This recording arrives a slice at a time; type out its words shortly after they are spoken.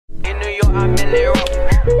York, I'm in there.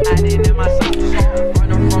 I did in my socks,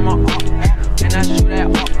 running from my up, and I shoot that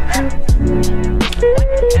up,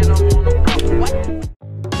 and I'm on the block. What?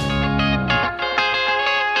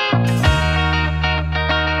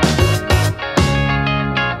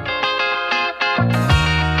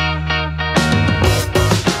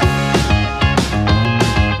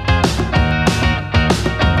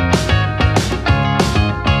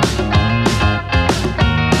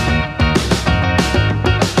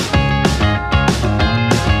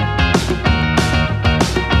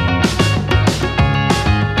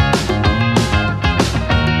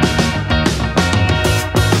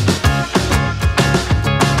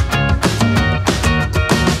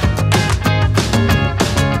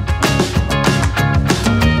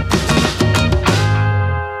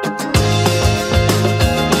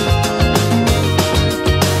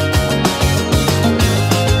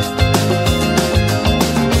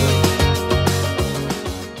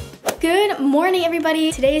 Morning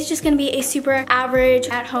everybody. Today is just gonna be a super average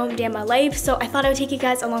at-home day of my life, so I thought I would take you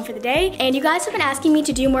guys along for the day. And you guys have been asking me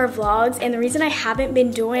to do more vlogs, and the reason I haven't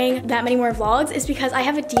been doing that many more vlogs is because I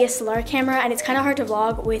have a DSLR camera and it's kind of hard to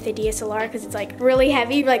vlog with a DSLR because it's like really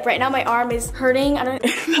heavy. Like right now my arm is hurting. I don't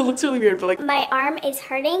that looks really weird, but like my arm is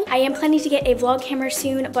hurting. I am planning to get a vlog camera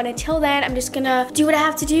soon, but until then I'm just gonna do what I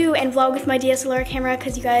have to do and vlog with my DSLR camera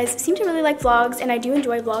because you guys seem to really like vlogs and I do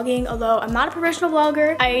enjoy vlogging, although I'm not a professional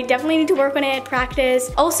vlogger. I definitely need to work on it, practice.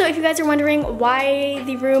 Also, if you guys are wondering why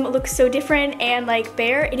the room looks so different and like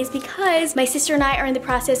bare, it is because my sister and I are in the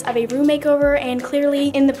process of a room makeover and clearly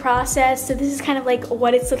in the process, so this is kind of like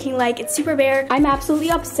what it's looking like. It's super bare. I'm absolutely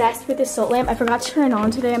obsessed with this salt lamp. I forgot to turn it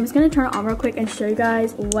on today. I'm just gonna turn it on real quick and show you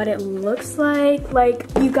guys what it looks like. Like,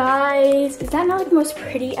 you guys, is that not like the most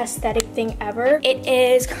pretty aesthetic thing ever? It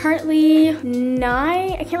is currently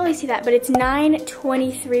I can't really see that, but it's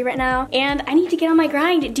 9:23 right now and I need to get on my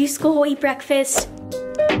grind, do school, eat breakfast.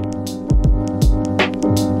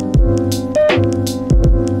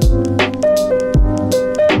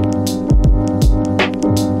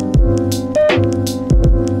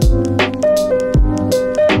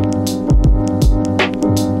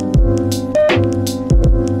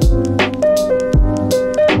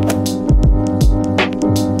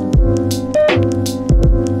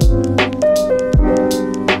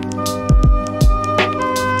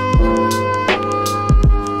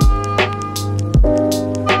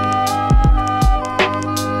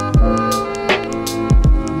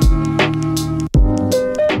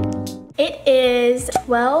 It is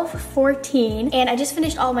 12:14 and I just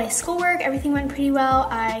finished all my schoolwork. Everything went pretty well.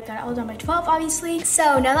 I got it all done by 12, obviously.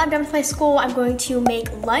 So now that I'm done with my school, I'm going to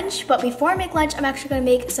make lunch. But before I make lunch, I'm actually gonna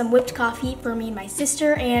make some whipped coffee for me and my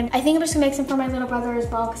sister. And I think I'm just gonna make some for my little brother as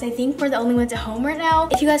well because I think we're the only ones at home right now.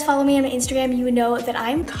 If you guys follow me on my Instagram, you would know that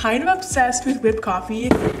I'm kind of obsessed with whipped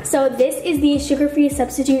coffee. So this is the sugar-free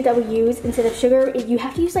substitute that we use instead of sugar. You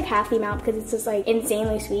have to use like half the amount because it's just like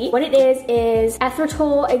insanely sweet. What it is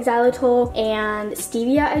erythritol, xylitol, and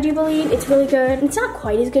stevia, I do believe. It's really good. It's not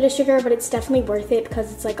quite as good as sugar, but it's definitely worth it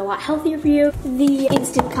because it's like a lot healthier for you. The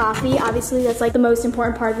instant coffee, obviously that's like the most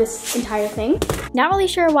important part of this entire thing. Not really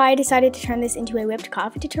sure why I decided to turn this into a whipped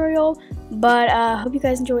coffee tutorial, but hope you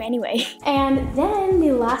guys enjoy anyway. And then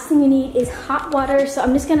the last thing you need is hot water. So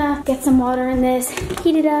I'm just gonna get some water in this,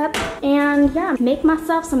 heat it up, and yeah, make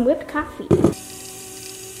myself some whipped coffee.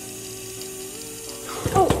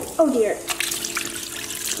 Oh dear.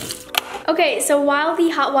 Okay, so while the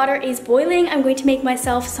hot water is boiling, I'm going to make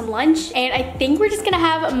myself some lunch. And I think we're just gonna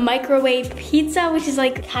have microwave pizza, which is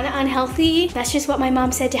like kind of unhealthy. That's just what my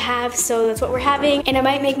mom said to have, so that's what we're having. And I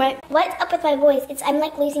might make my... What's up with my voice? I'm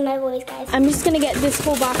like losing my voice, guys. I'm just gonna get this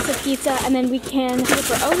whole box of pizza and then we can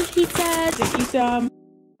make our own pizzas. Thank you some.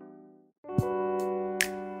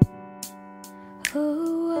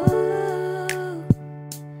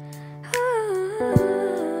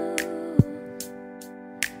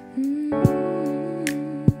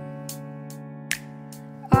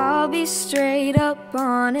 I'll be straight up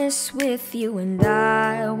honest with you and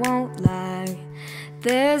I won't lie.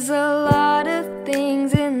 There's a lot of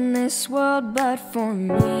things in this world, but for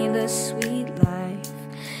me the sweet life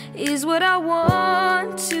is what I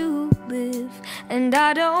want to live. And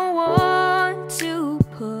I don't want to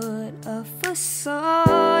put a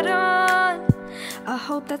facade on. I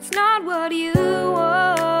hope that's not what you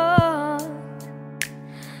want.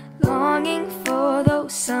 Longing for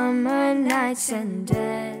those summer nights and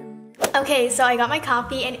days. Okay, so I got my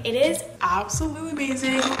coffee and it is absolutely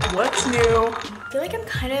amazing. What's new? I feel like I'm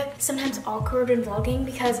kind of sometimes awkward in vlogging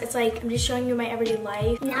because it's like I'm just showing you my everyday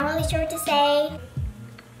life. Not really sure what to say.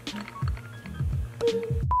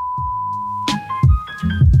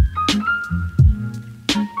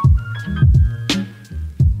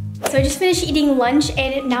 so I just finished eating lunch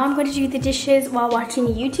and now I'm going to do the dishes while watching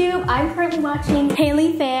YouTube. I'm currently watching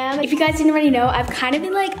Haley Fam. If you guys didn't already know, I've kind of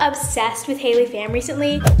been like obsessed with Haley Fam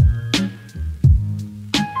recently.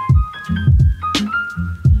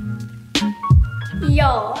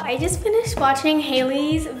 Y'all, I just finished watching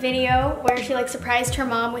Haley's video where she like surprised her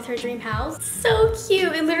mom with her dream house. So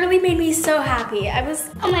cute. It literally made me so happy.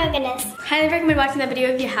 Oh my goodness. Highly recommend watching that video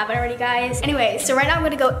if you haven't already, guys. Anyway, so right now I'm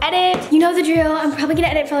gonna go edit. You know the drill. I'm probably gonna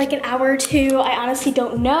edit for like an hour or two. I honestly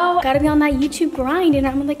don't know. Gotta be on that YouTube grind and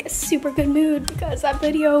I'm in like a super good mood because that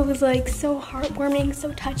video was like so heartwarming,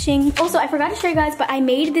 so touching. Also, I forgot to show you guys, but I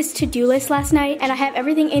made this to-do list last night and I have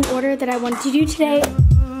everything in order that I wanted to do today.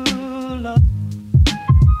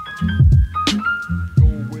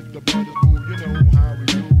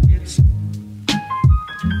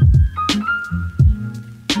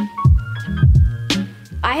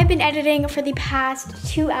 I have been editing for the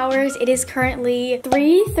past 2 hours. It is currently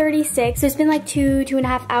 3:36, so it's been like two and a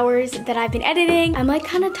half hours that I've been editing. I'm like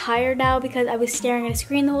kind of tired now because I was staring at a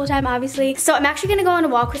screen the whole time, obviously. So I'm actually gonna go on a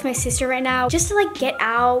walk with my sister right now just to like get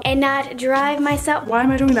out and not drive myself. Why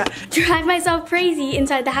am I doing that? Drive myself crazy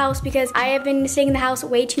inside the house because I have been staying in the house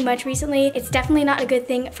way too much recently. It's definitely not a good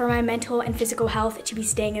thing for my mental and physical health to be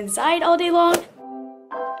staying inside all day long.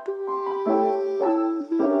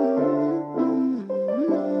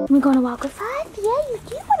 You wanna go on a walk with us? Yeah, you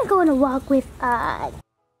do wanna go on a walk with us.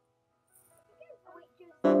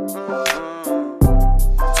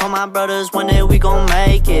 Told my brothers one day we gon'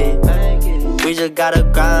 make it. We just gotta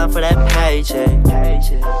grind for that paycheck.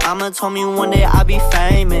 Mama told me one day I'll be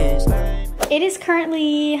famous. It is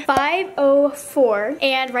currently 5:04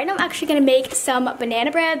 and right now I'm actually gonna make some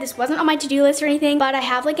banana bread. This wasn't on my to-do list or anything, but I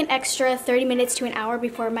have like an extra 30 minutes to an hour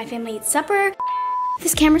before my family eats supper.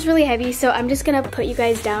 This camera's really heavy, so I'm just gonna put you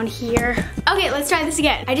guys down here. Okay, let's try this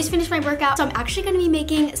again. I just finished my workout, so I'm actually gonna be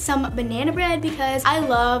making some banana bread because I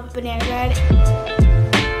love banana bread.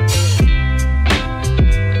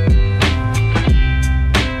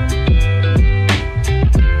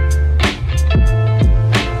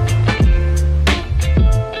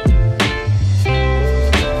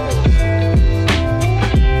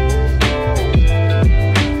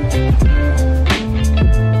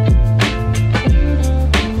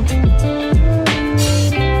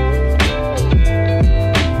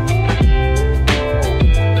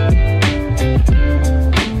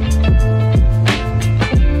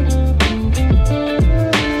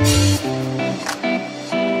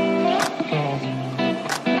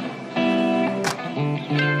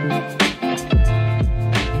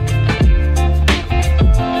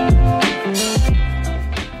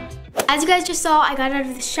 As you guys just saw, I got out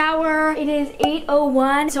of the shower. It is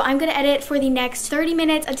 8:01, so I'm gonna edit for the next 30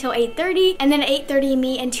 minutes until 8:30, and then at 8:30,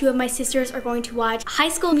 me and two of my sisters are going to watch High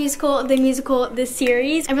School Musical, the musical, the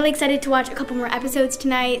series. I'm really excited to watch a couple more episodes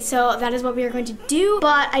tonight, so that is what we are going to do,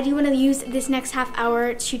 but I do want to use this next half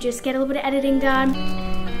hour to just get a little bit of editing done.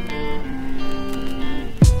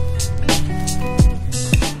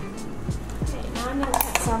 Okay, now I'm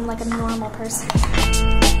gonna sound like a normal person.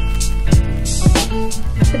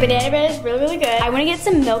 The banana bread is really, really good. I want to get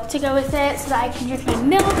some milk to go with it so that I can drink my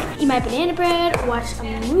milk, eat my banana bread, watch a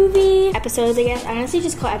movie. Episodes, I guess. I honestly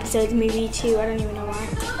just call episodes movie too. I don't even know why.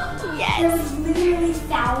 Yes. There's literally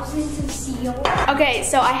thousands of seals. Okay,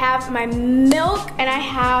 so I have my milk and I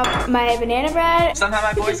have my banana bread. Somehow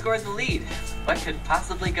my boy scores the lead. What could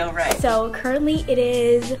possibly go right? So currently it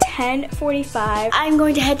is 10:45. I'm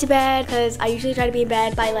going to head to bed because I usually try to be in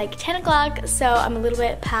bed by like 10 o'clock. So I'm a little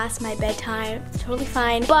bit past my bedtime. It's totally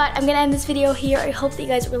fine. But I'm gonna end this video here. I hope that you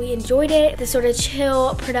guys really enjoyed it. This sort of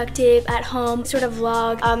chill, productive, at home sort of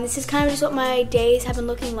vlog. This is kind of just what my days have been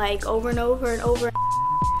looking like over and over and over.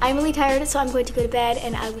 I'm really tired, so I'm going to go to bed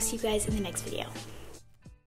and I will see you guys in the next video.